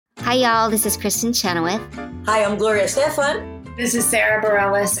Hi, y'all. This is Kristen Chenoweth. Hi, I'm Gloria Stefan. This is Sarah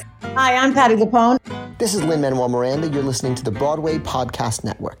Bareilles. Hi, I'm Patti LuPone. This is Lin-Manuel Miranda. You're listening to the Broadway Podcast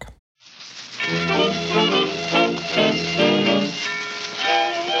Network.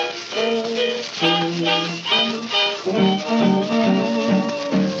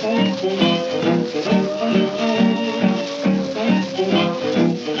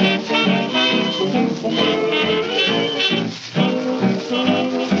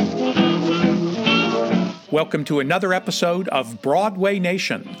 Welcome to another episode of Broadway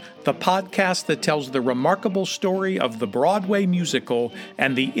Nation, the podcast that tells the remarkable story of the Broadway musical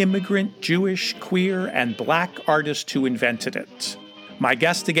and the immigrant, Jewish, queer, and Black artist who invented it. My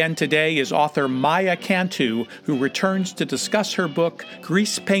guest again today is author Maya Cantu, who returns to discuss her book,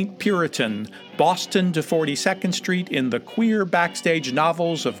 Grease Paint Puritan, Boston to 42nd Street in the Queer Backstage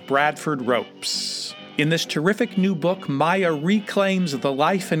Novels of Bradford Ropes. In this terrific new book, Maya reclaims the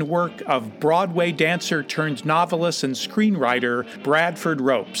life and work of Broadway dancer turned novelist and screenwriter Bradford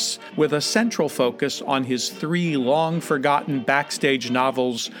Ropes, with a central focus on his three long-forgotten backstage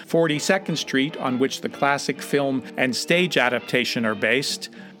novels, 42nd Street, on which the classic film and stage adaptation are based,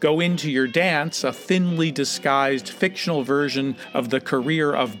 Go Into Your Dance, a thinly disguised fictional version of the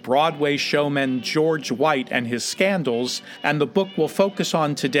career of Broadway showman George White and his scandals, and the book will focus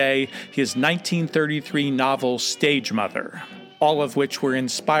on today his 1933 novel Stage Mother, all of which were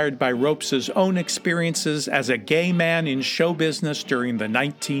inspired by Ropes' own experiences as a gay man in show business during the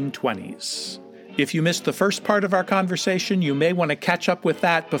 1920s. If you missed the first part of our conversation, you may want to catch up with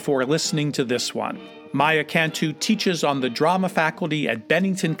that before listening to this one. Maya Cantu teaches on the drama faculty at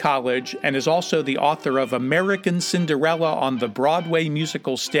Bennington College and is also the author of American Cinderella on the Broadway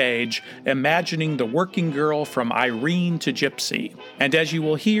musical stage, imagining the working girl from Irene to Gypsy. And as you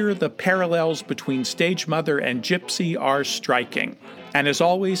will hear, the parallels between Stage Mother and Gypsy are striking. And as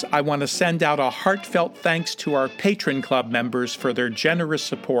always, I want to send out a heartfelt thanks to our Patron Club members for their generous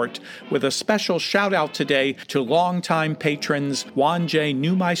support, with a special shout out today to longtime patrons Juan J.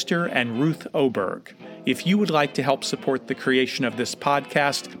 Neumeister and Ruth Oberg. If you would like to help support the creation of this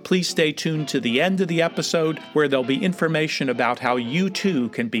podcast, please stay tuned to the end of the episode, where there'll be information about how you too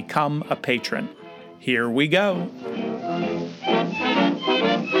can become a patron. Here we go.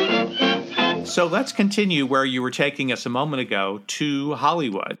 So let's continue where you were taking us a moment ago to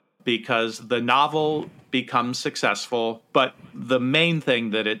Hollywood, because the novel becomes successful, but the main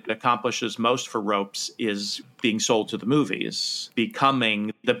thing that it accomplishes most for Ropes is being sold to the movies,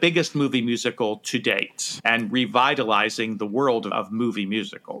 becoming the biggest movie musical to date, and revitalizing the world of movie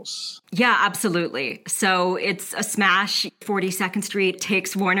musicals. Yeah, absolutely. So it's a smash. 42nd Street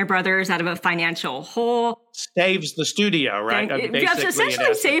takes Warner Brothers out of a financial hole. Saves the studio, right?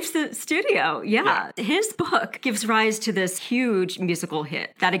 Essentially saves the studio. Yeah. His book gives rise to this huge musical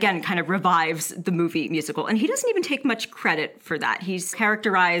hit that, again, kind of revives the movie musical. And he doesn't even take much credit for that. He's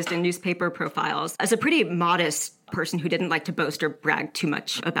characterized in newspaper profiles as a pretty modest person who didn't like to boast or brag too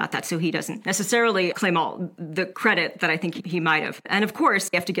much about that, so he doesn't necessarily claim all the credit that I think he might have. And of course,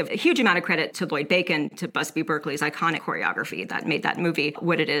 you have to give a huge amount of credit to Lloyd Bacon, to Busby Berkeley's iconic choreography that made that movie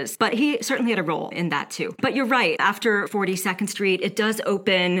what it is. But he certainly had a role in that too. But you're right, after 42nd Street, it does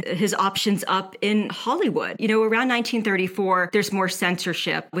open his options up in Hollywood. You know, around 1934, there's more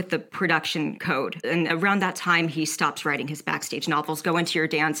censorship with the production code. And around that time, he stops writing his backstage novels. Go Into Your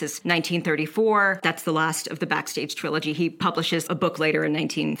Dance is 1934. That's the last of the backstage trilogy. He publishes a book later in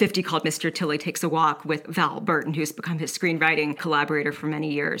 1950 called Mr. Tilly Takes a Walk with Val Burton, who's become his screenwriting collaborator for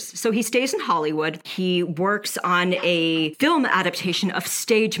many years. So he stays in Hollywood. He works on a film adaptation of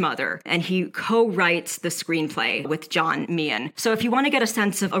Stage Mother, and he co-writes the screenplay with John Meehan. So if you want to get a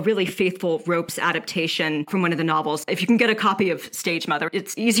sense of a really faithful Ropes adaptation from one of the novels, if you can get a copy of Stage Mother,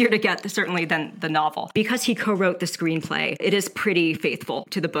 it's easier to get certainly than the novel. Because he co-wrote the screenplay, it is pretty faithful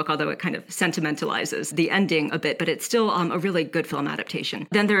to the book, although it kind of sentimentalizes the ending a bit, but it's still a really good film adaptation.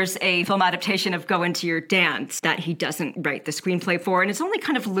 Then there's a film adaptation of Go Into Your Dance that he doesn't write the screenplay for, and it's only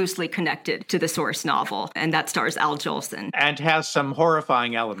kind of loosely connected to the source novel, and that stars Al Jolson. And has some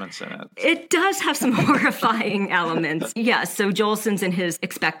horrifying elements in it. It does have some horrifying elements. Yes, so Jolson's in his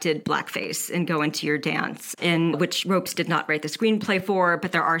expected blackface in Go Into Your Dance, in which Ropes did not write the screenplay for,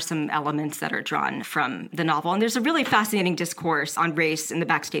 but there are some elements that are drawn from the novel. And there's a really fascinating discourse on race in the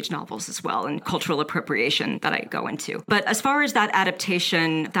backstage novels as well, and cultural appropriation that I might go into. But as far as that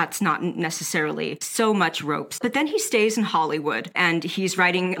adaptation, that's not necessarily so much ropes. But then he stays in Hollywood and he's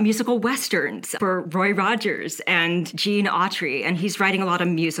writing musical westerns for Roy Rogers and Gene Autry. And he's writing a lot of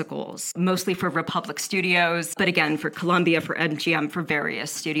musicals, mostly for Republic Studios, but again, for Columbia, for MGM, for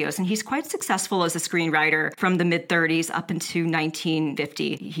various studios. And he's quite successful as a screenwriter from the mid-30s up into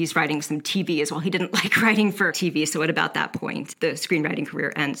 1950. He's writing some TV as well. He didn't like writing for TV, so at about that point, the screenwriting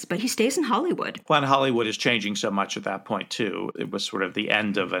career ends. But he stays in Hollywood. Well, and Hollywood is changing so much at that point, too. It was sort of the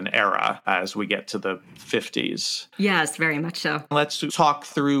end of an era as we get to the 50s. Yes, very much so. Let's talk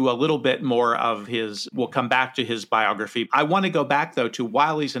through a little bit more of we'll come back to his biography. I want to go back, though, to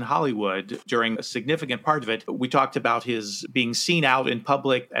while he's in Hollywood, during a significant part of it, we talked about his being seen out in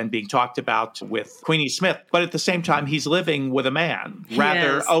public and being talked about with Queenie Smith. But at the same time, he's living with a man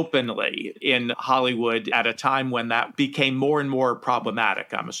rather openly in Hollywood at a time when that became more and more problematic,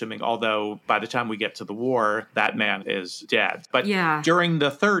 I'm assuming, although by the time we get to the war, that man is dead. But during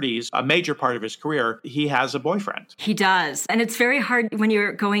the 30s, a major part of his career, he has a boyfriend. He does. And it's very hard when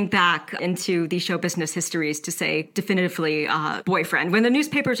you're going back into the show business histories to say definitively boyfriend, when the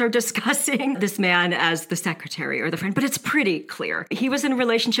newspapers are discussing this man as the secretary or the friend, but it's pretty clear. He was in a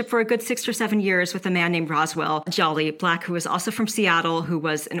relationship for a good 6 or 7 years with a man named Roswell Jolly Black, who was also from Seattle, who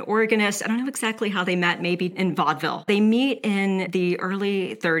was an organist. I don't know exactly how they met, maybe in vaudeville. They meet in the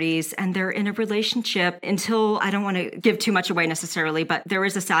early 30s and they're in a relationship until, I don't want to give too much away necessarily, but there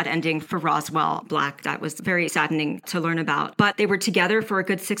is a sad ending for Roswell Black that was very saddening to learn about. But they were together for a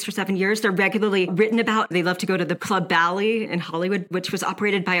good 6 or 7 years. They're regularly written about. They love to go to the Club Bally in Hollywood, which was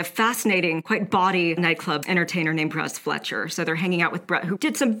operated by a fascinating, quite bawdy nightclub entertainer named Russ Fletcher. So they're hanging out with Brett, who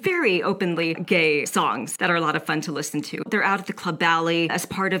did some very openly gay songs that are a lot of fun to listen to. They're out at the Club Bally as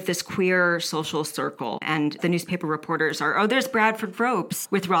part of this queer social circle. And the newspaper reporters are, there's Bradford Ropes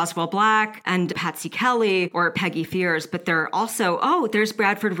with Roswell Black and Patsy Kelly or Peggy Fears. But they're also, there's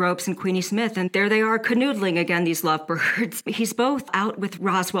Bradford Ropes and Queenie Smith. And there they are canoodling again, these lovebirds. He's both out with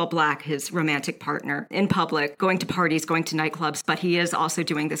Roswell Black, his romantic partner, in public, going to parties, going to nightclubs. But he is also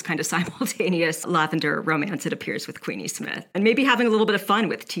doing this kind of simultaneous lavender romance, it appears, with Queenie Smith. And maybe having a little bit of fun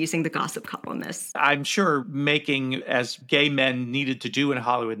with teasing the gossip columnists. I'm sure making, as gay men needed to do in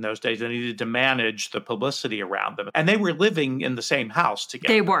Hollywood in those days, they needed to manage the publicity around them. And they were living in the same house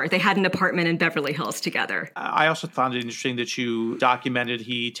together. They were. They had an apartment in Beverly Hills together. I also found it interesting that you documented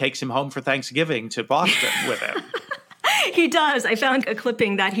he takes him home for Thanksgiving to Boston with him. He does. I found a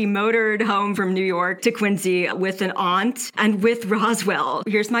clipping that he motored home from New York to Quincy with an aunt and with Roswell.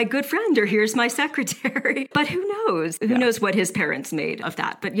 Here's my good friend, or here's my secretary. But who knows? Who knows what his parents made of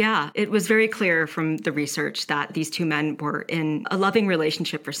that? But yeah, it was very clear from the research that these two men were in a loving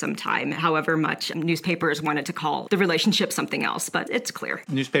relationship for some time, however much newspapers wanted to call the relationship something else. But it's clear.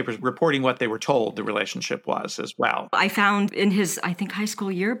 Newspapers reporting what they were told the relationship was as well. I found in his, high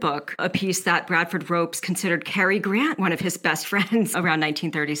school yearbook, a piece that Bradford Ropes considered Cary Grant one of his best friends around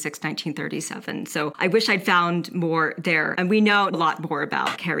 1936, 1937. So I wish I'd found more there. And we know a lot more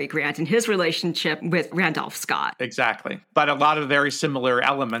about Cary Grant and his relationship with Randolph Scott. Exactly. But a lot of very similar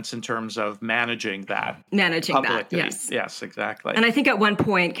elements in terms of managing that. Yes. Yes, exactly. And I think at one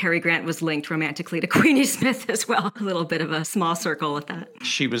point, Cary Grant was linked romantically to Queenie Smith as well. A little bit of a small circle with that.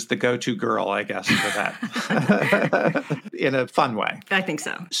 She was the go-to girl, I guess, for that. In a fun way. I think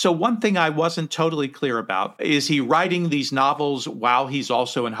so. So one thing I wasn't totally clear about, is he writing these novels while he's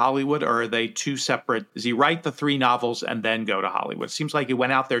also in Hollywood, or are they two separate? Does he write the 3 novels and then go to Hollywood? It seems like he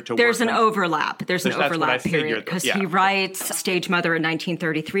went out there to There's work. an overlap. There's an overlap period because he writes Stage Mother in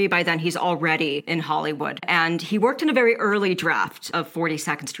 1933. By then, he's already in Hollywood. And he worked in a very early draft of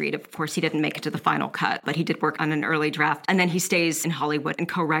 42nd Street. Of course, he didn't make it to the final cut, but he did work on an early draft. And then he stays in Hollywood and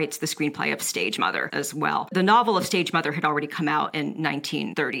co-writes the screenplay of Stage Mother as well. The novel of Stage Mother had already come out in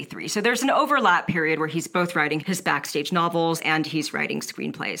 1933. So there's an overlap period where he's both writing his Backstage novels and he's writing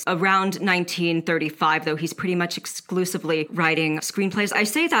screenplays. Around 1935, though, he's pretty much exclusively writing screenplays. I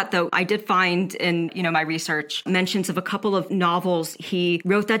say that, though, I did find in, my research mentions of a couple of novels he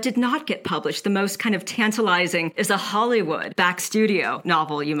wrote that did not get published. The most kind of tantalizing is a Hollywood back studio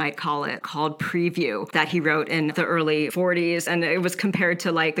novel, you might call it, called Preview, that he wrote in the early 40s. And it was compared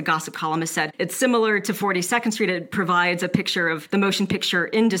to, like the gossip columnist said, it's similar to 42nd Street. It provides a picture of the motion picture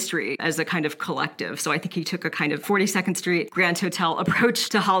industry as a kind of collective. So I think he took a kind of 42nd 42nd Street Grand Hotel approach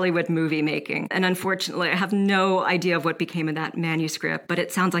to Hollywood movie making. And unfortunately, I have no idea of what became of that manuscript, but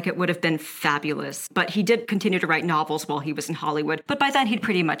it sounds like it would have been fabulous. But he did continue to write novels while he was in Hollywood. But by then, he'd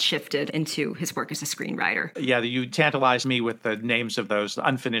pretty much shifted into his work as a screenwriter. Yeah, you tantalized me with the names of those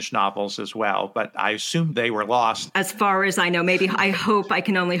unfinished novels as well, but I assume they were lost. As far as I know, maybe I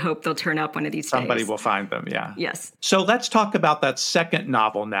can only hope they'll turn up one of these days. Somebody will find them, yeah. Yes. So let's talk about that second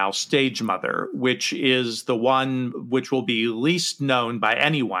novel now, Stage Mother, which is the one which will be least known by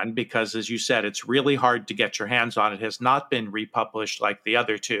anyone because, as you said, it's really hard to get your hands on. It has not been republished like the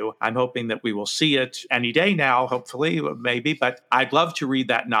other two. I'm hoping that we will see it any day now, hopefully, maybe, but I'd love to read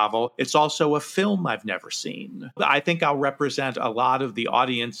that novel. It's also a film I've never seen. I think I'll represent a lot of the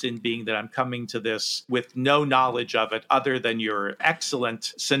audience in being that I'm coming to this with no knowledge of it other than your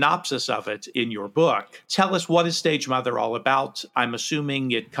excellent synopsis of it in your book. Tell us, what is Stage Mother all about? I'm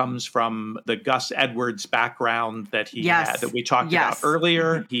assuming it comes from the Gus Edwards background that he had, that we talked about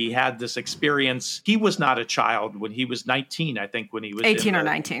earlier. He had this experience. He was not a child when he was 19, I think, when he was 18 or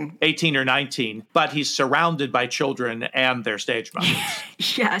 19. 18 or 19, but he's surrounded by children and their stage mothers.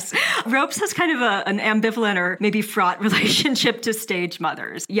 Yes. Ropes has kind of an ambivalent or maybe fraught relationship to stage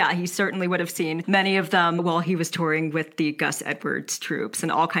mothers. Yeah, he certainly would have seen many of them while he was touring with the Gus Edwards troops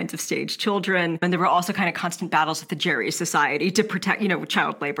and all kinds of stage children. And there were also kind of constant battles with the Jerry Society to protect,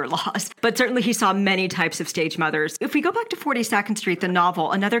 child labor laws. But certainly he saw many types of stage mothers. If we go back to 42nd Street, the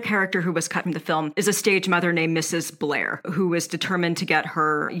novel, another character who was cut from the film is a stage mother named Mrs. Blair, who is determined to get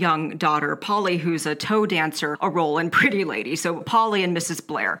her young daughter, Polly, who's a toe dancer, a role in Pretty Lady. So Polly and Mrs.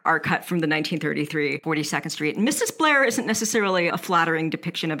 Blair are cut from the 1933 42nd Street. And Mrs. Blair isn't necessarily a flattering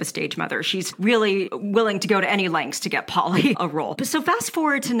depiction of a stage mother. She's really willing to go to any lengths to get Polly a role. So fast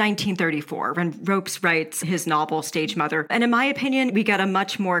forward to 1934, when Ropes writes his novel, Stage Mother. And in my opinion, we get a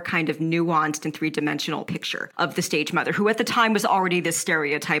much more kind of nuanced and three-dimensional picture of the stage mother, who at the time was already this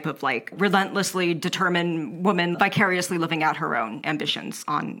stereotype of relentlessly determined woman vicariously living out her own ambitions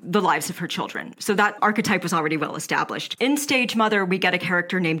on the lives of her children. So that archetype was already well established. In Stage Mother, we get a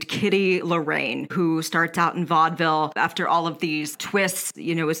character named Kitty Lorraine, who starts out in vaudeville after all of these twists,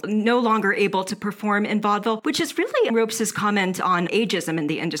 is no longer able to perform in vaudeville, which is really Ropes' comment on ageism in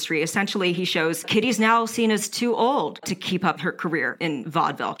the industry. Essentially, he shows Kitty's now seen as too old to keep up her career in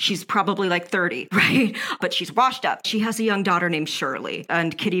vaudeville. She's probably 30, right? But she's washed up. She has a young daughter named Shirley,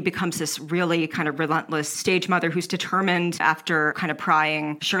 and Kitty becomes this really kind of relentless stage mother who's determined, after kind of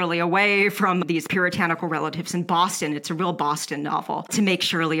prying Shirley away from these puritanical relatives in Boston, it's a real Boston novel, to make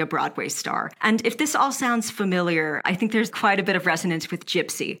Shirley a Broadway star. And if this all sounds familiar, I think there's quite a bit of resonance with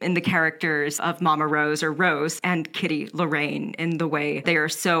Gypsy in the characters of Mama Rose or Rose and Kitty Lorraine in the way they are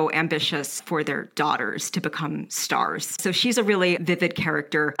so ambitious for their daughters to become stars. So she's a really vivid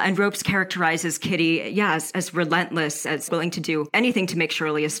character, and Ropes characterizes Kitty, as relentless, as willing to do anything to make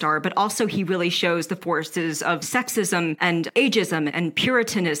Shirley a star, but also he really shows the forces of sexism and ageism and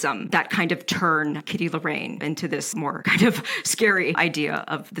puritanism that kind of turn Kitty Lorraine into this more kind of scary idea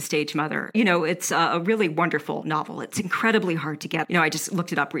of the stage mother. It's a really wonderful novel. It's incredibly hard to get. I just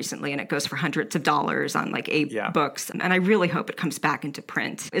looked it up recently, and it goes for hundreds of dollars on books, and I really hope it comes back into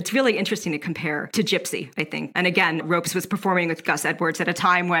print. It's really interesting to compare to Gypsy, I think. And again, Ropes was performing with Gus Edwards at a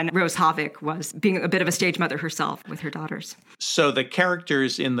time when Rose Havoc was being a bit of a stage mother herself with her daughters. So the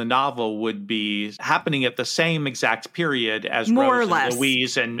characters in the novel would be happening at the same exact period as More Rose or less. And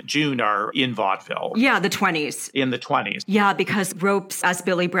Louise and June are in vaudeville. Yeah, the 20s. In the 20s. Yeah, because Ropes, as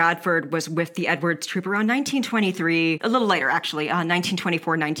Billy Bradford, was with the Edwards troupe around 1923, a little later actually,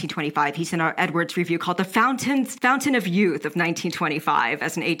 1924, 1925. He's in our Edwards review called The Fountain of Youth of 1925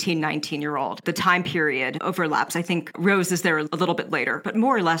 as an 18, 19-year-old. The time period overlaps. I think Rose is there a little bit later, but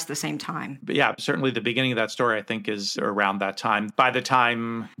more or less the same time. But yeah, certainly the beginning of that story, I think, is around that time. By the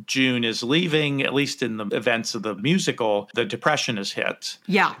time June is leaving, at least in the events of the musical, the Depression is hit.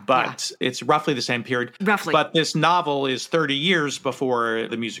 Yeah. But it's roughly the same period. Roughly. But this novel is 30 years before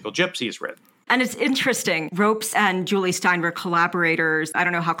the musical Gypsy is written. And it's interesting. Ropes and Julie Stein were collaborators. I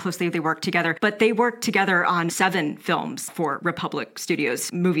don't know how closely they worked together, but they worked together on 7 films for Republic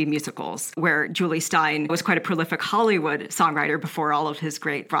Studios movie musicals, where Julie Stein was quite a prolific Hollywood songwriter before all of his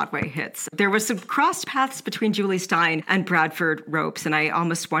great Broadway hits. There was some crossed paths between Julie Stein and Bradford Ropes, and I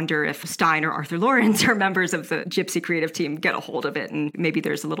almost wonder if Stein or Arthur Lawrence or members of the Gypsy creative team get a hold of it, and maybe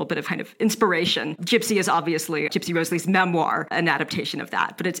there's a little bit of kind of inspiration. Gypsy is obviously Gypsy Rose Lee's memoir, an adaptation of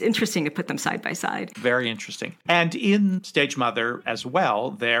that, but it's interesting to put them side by side. Very interesting. And in Stage Mother as well,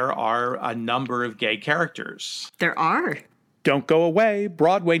 there are a number of gay characters. There are. Don't go away.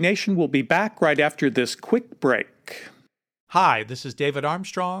 Broadway Nation will be back right after this quick break. Hi, this is David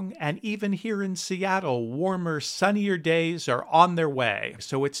Armstrong, and even here in Seattle, warmer, sunnier days are on their way.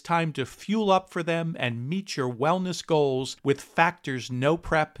 So it's time to fuel up for them and meet your wellness goals with Factor's no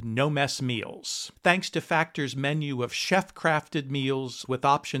prep, no mess meals. Thanks to Factor's menu of chef-crafted meals with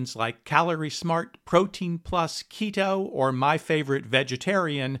options like Calorie Smart, Protein Plus, Keto, or my favorite,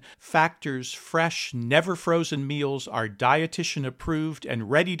 vegetarian, Factor's fresh, never frozen meals are dietitian approved and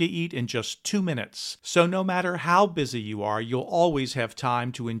ready to eat in just 2 minutes. So no matter how busy you are, you'll always have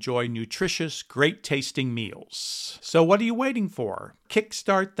time to enjoy nutritious, great-tasting meals. So what are you waiting for?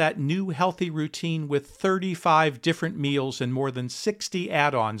 Kickstart that new healthy routine with 35 different meals and more than 60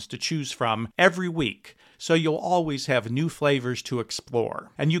 add-ons to choose from every week, so you'll always have new flavors to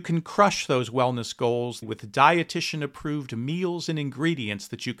explore. And you can crush those wellness goals with dietitian-approved meals and ingredients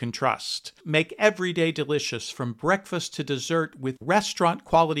that you can trust. Make every day delicious from breakfast to dessert with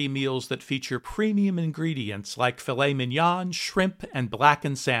restaurant-quality meals that feature premium ingredients like filet mignon, shrimp, and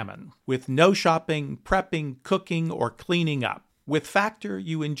blackened salmon, with no shopping, prepping, cooking, or cleaning up. With Factor,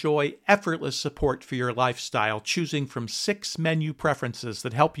 you enjoy effortless support for your lifestyle, choosing from 6 menu preferences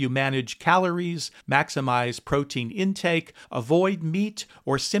that help you manage calories, maximize protein intake, avoid meat,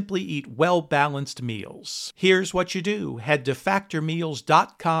 or simply eat well-balanced meals. Here's what you do. Head to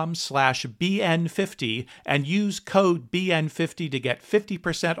factormeals.com/BN50 and use code BN50 to get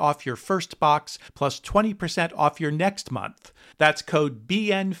 50% off your first box plus 20% off your next month. That's code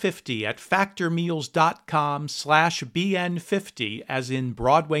BN50 at factormeals.com/BN50, as in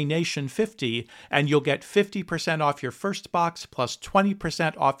Broadway Nation 50, and you'll get 50% off your first box plus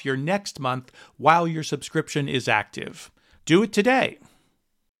 20% off your next month while your subscription is active. Do it today.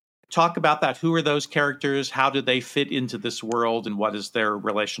 Talk about that. Who are those characters? How do they fit into this world, and what is their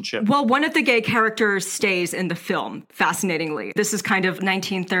relationship? Well, one of the gay characters stays in the film, fascinatingly. This is kind of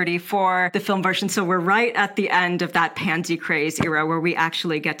 1934, the film version, so we're right at the end of that pansy craze era where we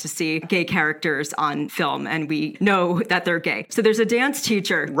actually get to see gay characters on film, and we know that they're gay. So there's a dance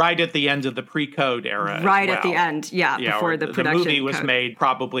teacher. Right at the end of the pre-code era. Right at the end, before the production The movie was code. made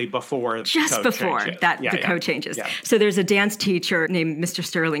probably before Just code before changes. the code changes. Yeah. So there's a dance teacher named Mr.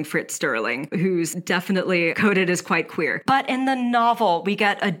 Fritz Sterling, who's definitely coded as quite queer. But in the novel, we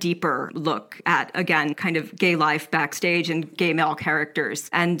get a deeper look at, again, kind of gay life backstage and gay male characters.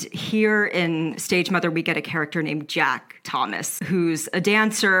 And here in Stage Mother, we get a character named Jack Thomas, who's a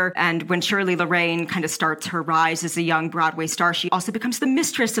dancer. And when Shirley Lorraine kind of starts her rise as a young Broadway star, she also becomes the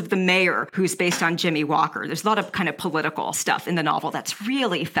mistress of the mayor, who's based on Jimmy Walker. There's a lot of kind of political stuff in the novel that's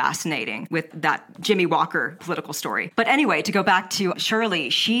really fascinating with that Jimmy Walker political story. But anyway, to go back to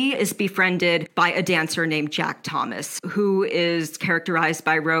Shirley, she is befriended by a dancer named Jack Thomas, who is characterized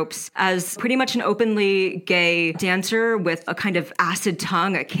by Ropes as pretty much an openly gay dancer with a kind of acid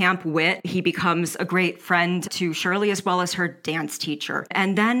tongue, a camp wit. He becomes a great friend to Shirley as well as her dance teacher.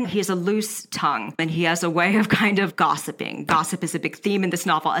 And then he has a loose tongue, and he has a way of kind of gossiping. Gossip is a big theme in this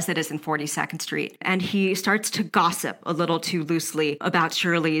novel, as it is in 42nd Street. And he starts to gossip a little too loosely about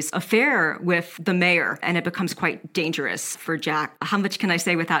Shirley's affair with the mayor, and it becomes quite dangerous for Jack. How much can I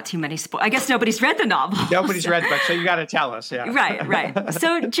say without too many spoilers? I guess nobody's read the novel. Nobody's read the book, so you got to tell us. Yeah. Right.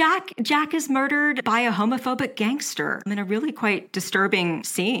 So Jack is murdered by a homophobic gangster in a really quite disturbing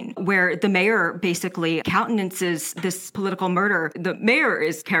scene where the mayor basically countenances this political murder. The mayor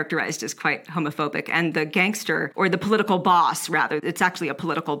is characterized as quite homophobic, and the gangster, or the political boss, rather, it's actually a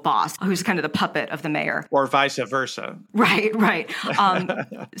political boss who's kind of the puppet of the mayor. Or vice versa. Right.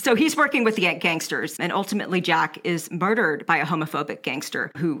 So he's working with the gangsters, and ultimately Jack is murdered by a homophobic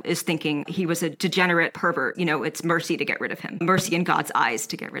gangster who is thinking he was a degenerate pervert. You know, it's mercy to get rid of him. Mercy in God's eyes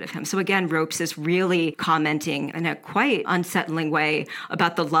to get rid of him. So again, Ropes is really commenting in a quite unsettling way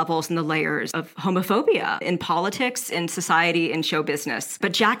about the levels and the layers of homophobia in politics, in society, in show business.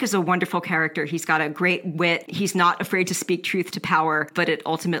 But Jack is a wonderful character. He's got a great wit. He's not afraid to speak truth to power, but it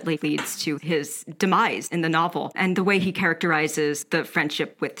ultimately leads to his demise in the novel. And the way he characterizes the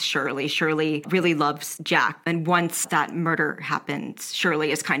friendship with Shirley. Shirley really loves Jack. And once that murder happens,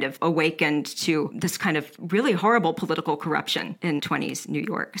 Shirley is kind of awakened to this kind of really horrible political corruption in 20s New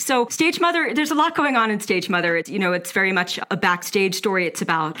York. So Stage Mother, there's a lot going on in Stage Mother. It's very much a backstage story. It's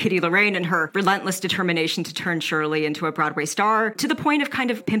about Kitty Lorraine and her relentless determination to turn Shirley into a Broadway star, to the point of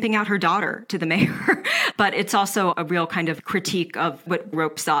kind of pimping out her daughter to the mayor. But it's also a real kind of critique of what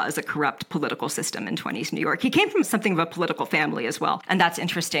Rope saw as a corrupt political system in 20s New York. He came from something of a political family as well. And that's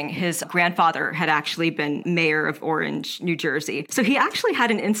interesting. His grandfather had actually been mayor of Orange, New Jersey. So he actually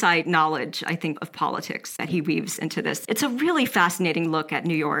had an inside knowledge, I think, of politics that he weaves into this. It's a really fascinating look at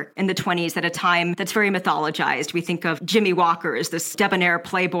New York in the 20s at a time that's very mythologized. We think of Jimmy Walker as this debonair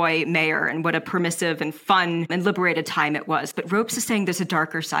playboy mayor and what a permissive and fun and liberating celebrated time it was. But Ropes is saying there's a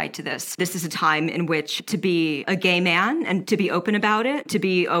darker side to this. This is a time in which to be a gay man and to be open about it, to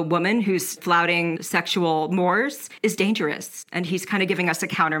be a woman who's flouting sexual mores is dangerous. And he's kind of giving us a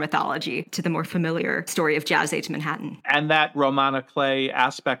counter mythology to the more familiar story of Jazz Age Manhattan. And that Romana Clay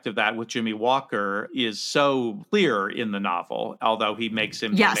aspect of that with Jimmy Walker is so clear in the novel, although he makes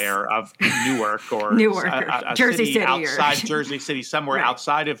him the mayor of Newark or a Jersey City outside Jersey City, somewhere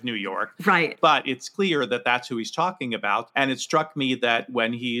outside of New York. Right. But it's clear that that's who he's talking about. And it struck me that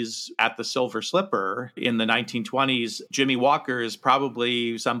when he's at the Silver Slipper in the 1920s, Jimmy Walker is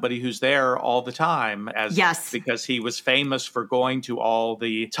probably somebody who's there all the time because he was famous for going to all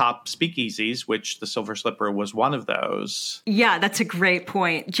the top speakeasies, which the Silver Slipper was one of those. Yeah, that's a great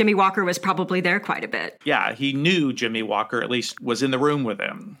point. Jimmy Walker was probably there quite a bit. Yeah, he knew Jimmy Walker, at least was in the room with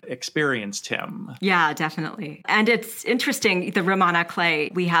him, experienced him. Yeah, definitely. And it's interesting, the Romana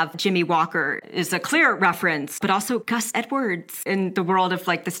Clay, we have Jimmy Walker is a clear reference, but also Gus Edwards in the world of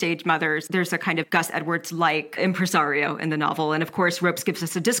like the stage mothers. There's a kind of Gus Edwards-like impresario in the novel. And of course, Ropes gives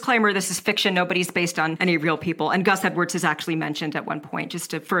us a disclaimer. This is fiction. Nobody's based on any real people. And Gus Edwards is actually mentioned at one point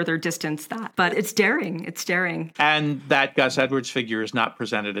just to further distance that. But it's daring. It's daring. And that Gus Edwards figure is not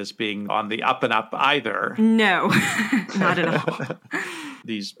presented as being on the up and up either. No, not at all.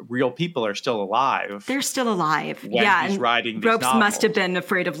 These real people are still alive. They're still alive. When he's writing these Ropes novels. Must have been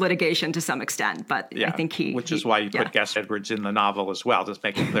afraid of litigation to some extent, but I think which is why you put Gus Edwards in the novel as well, just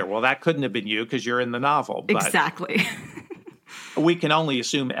make it clear. Well, that couldn't have been you because you're in the novel. But exactly. We can only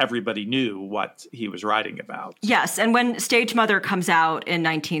assume everybody knew what he was writing about. Yes, and when Stage Mother comes out in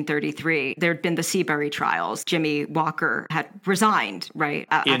 1933, there'd been the Seabury trials. Jimmy Walker had resigned, right,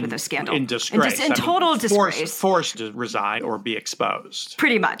 after the scandal. In disgrace. In total disgrace. Forced to resign or be exposed.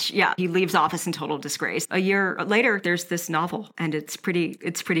 Pretty much, yeah. He leaves office in total disgrace. A year later, there's this novel, and it's pretty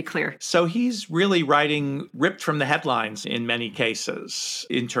clear. So he's really writing ripped from the headlines in many cases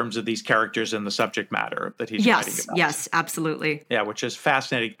in terms of these characters and the subject matter that he's writing about. Yes, absolutely. Yeah, which is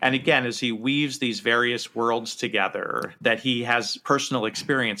fascinating. And again, as he weaves these various worlds together that he has personal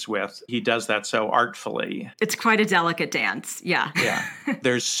experience with, he does that so artfully. It's quite a delicate dance, yeah. Yeah.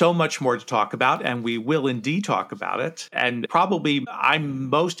 There's so much more to talk about, and we will indeed talk about it. And probably I'm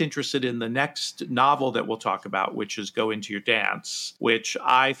most interested in the next novel that we'll talk about, which is Go Into Your Dance, which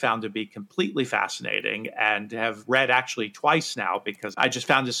I found to be completely fascinating and have read actually twice now because I just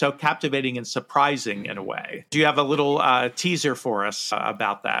found it so captivating and surprising in a way. Do you have a little teaser for us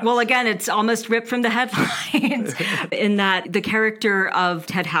about that? Well, again, it's almost ripped from the headlines in that the character of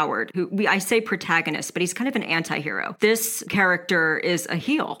Ted Howard, who I say protagonist, but he's kind of an anti-hero. This character is a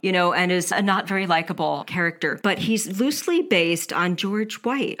heel, and is a not very likable character, but he's loosely based on George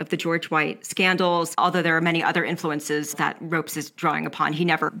White of the George White scandals, although there are many other influences that Ropes is drawing upon. He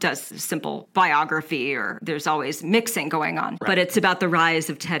never does simple biography or there's always mixing going on, but it's about the rise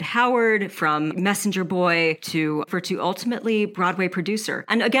of Ted Howard from messenger boy to ultimately Broadway producer.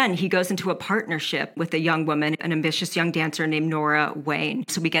 And again, he goes into a partnership with a young woman, an ambitious young dancer named Nora Wayne.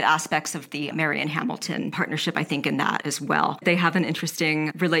 So we get aspects of the Marian Hamilton partnership, I think, in that as well. They have an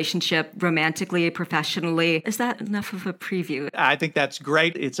interesting relationship romantically, professionally. Is that enough of a preview? I think that's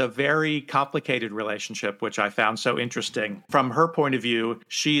great. It's a very complicated relationship, which I found so interesting. From her point of view,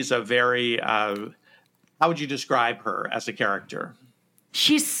 she's a very, how would you describe her as a character?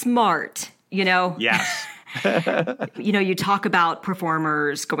 She's smart, Yes. You talk about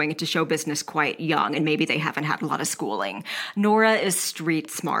performers going into show business quite young, and maybe they haven't had a lot of schooling. Nora is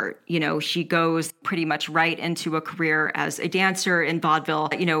street smart. She goes pretty much right into a career as a dancer in vaudeville.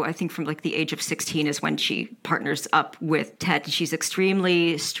 I think from like the age of 16 is when she partners up with Ted. She's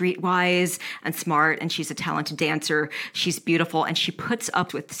extremely streetwise and smart, and she's a talented dancer. She's beautiful, and she puts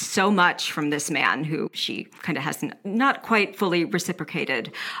up with so much from this man who she kind of has not quite fully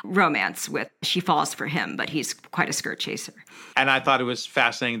reciprocated romance with. She falls for him, but he's quite a skirt chaser. And I thought it was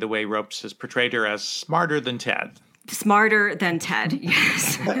fascinating the way Ropes has portrayed her as smarter than Ted. Smarter than Ted,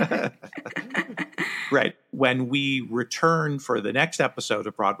 yes. Right. When we return for the next episode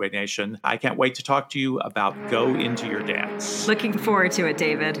of Broadway Nation, I can't wait to talk to you about Go Into Your Dance. Looking forward to it,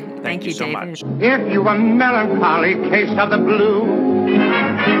 David. Thank you, so David. much. If you a melancholy case of the blue,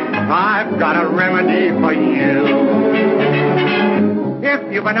 I've got a remedy for you.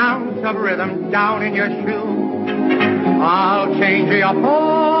 If you've an ounce of rhythm down in your shoe, I'll change your point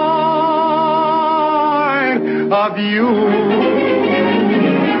of view.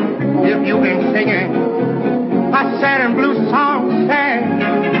 If you've been singing a sad and blue song, say,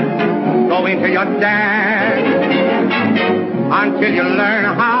 go into your dance until you learn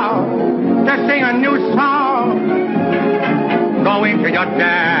how to sing a new song. Go into your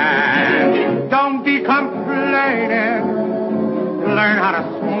dance. Don't be complaining learn how to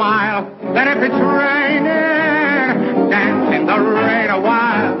smile. And if it's raining, dance in the rain a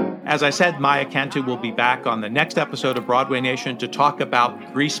while. As I said, Maya Cantu will be back on the next episode of Broadway Nation to talk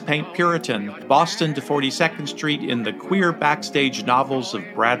about Grease Paint Puritan, Boston to 42nd Street in the queer backstage novels of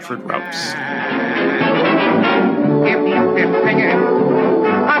Bradford Ropes. If you've been singing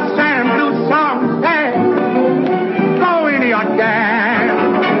a sad and blue song, say, go into your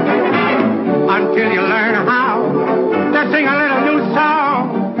dance until you learn how to sing a little new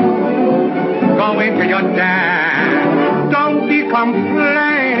song. Go into your dance. Don't be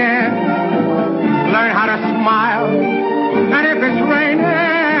complaining. Learn how to smile. And if it's raining,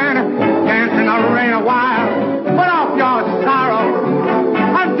 dance in the rain a while. Put off your sorrow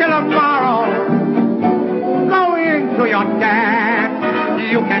until tomorrow. Go into your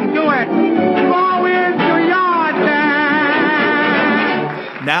dance. You can do it. Go into your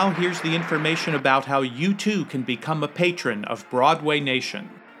dance. Now here's the information about how you too can become a patron of Broadway Nation.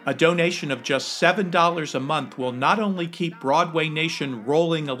 A donation of just $7 a month will not only keep Broadway Nation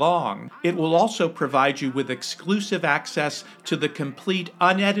rolling along, it will also provide you with exclusive access to the complete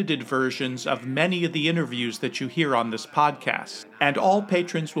unedited versions of many of the interviews that you hear on this podcast. And all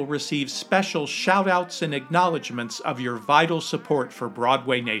patrons will receive special shout-outs and acknowledgments of your vital support for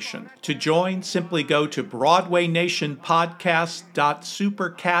Broadway Nation. To join, simply go to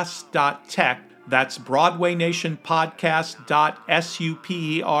BroadwayNationPodcast.supercast.tech. That's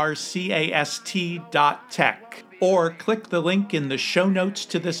BroadwayNationPodcast.supercast.tech, or click the link in the show notes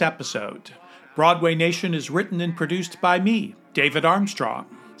to this episode. Broadway Nation is written and produced by me, David Armstrong.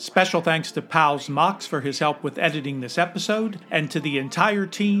 Special thanks to Pals Mox for his help with editing this episode, and to the entire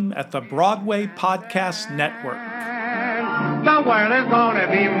team at the Broadway Podcast Network. The world is gonna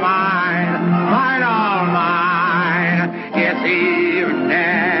be mine, mine, all mine. It's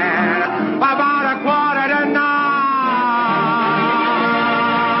evening. About a quarter to 9.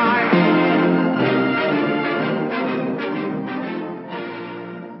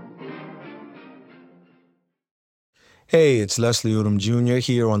 Hey, it's Leslie Odom Jr.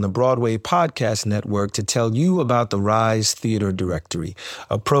 here on the Broadway Podcast Network to tell you about the Rise Theater Directory,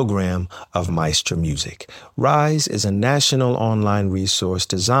 a program of Maestra Music. Rise is a national online resource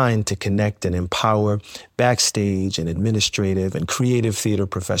designed to connect and empower backstage and administrative and creative theater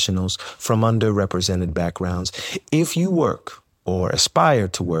professionals from underrepresented backgrounds. If you work or aspire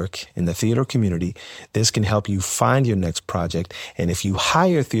to work in the theater community, this can help you find your next project. And if you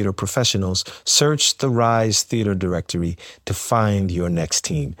hire theater professionals, search the Rise Theater Directory to find your next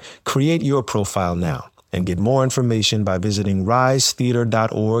team. Create your profile now and get more information by visiting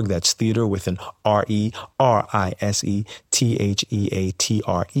risetheater.org. That's theater with an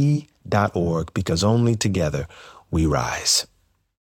RERISETHEATRE.org, because only together we rise.